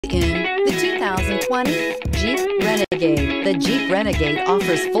In the 2020 Jeep Renegade. The Jeep Renegade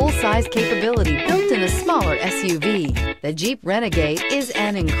offers full-size capability built in a smaller SUV. The Jeep Renegade is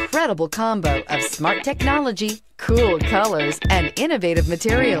an incredible combo of smart technology, cool colors, and innovative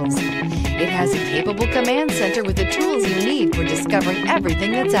materials. It has a capable command center with the tools you need for discovering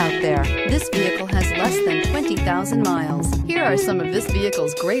everything that's out there. This vehicle has less than 20,000 miles. Here are some of this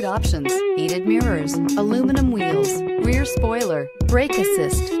vehicle's great options: heated mirrors, aluminum wheels, rear spoiler, brake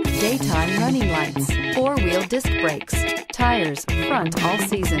assist, daytime running lights, four-wheel disc brakes, tires front all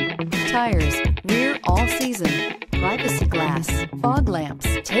season, tires rear all season, privacy glass, fog lamps.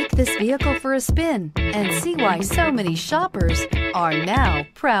 Take this vehicle for a spin and see why so many shoppers are now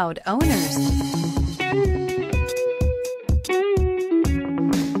proud owners.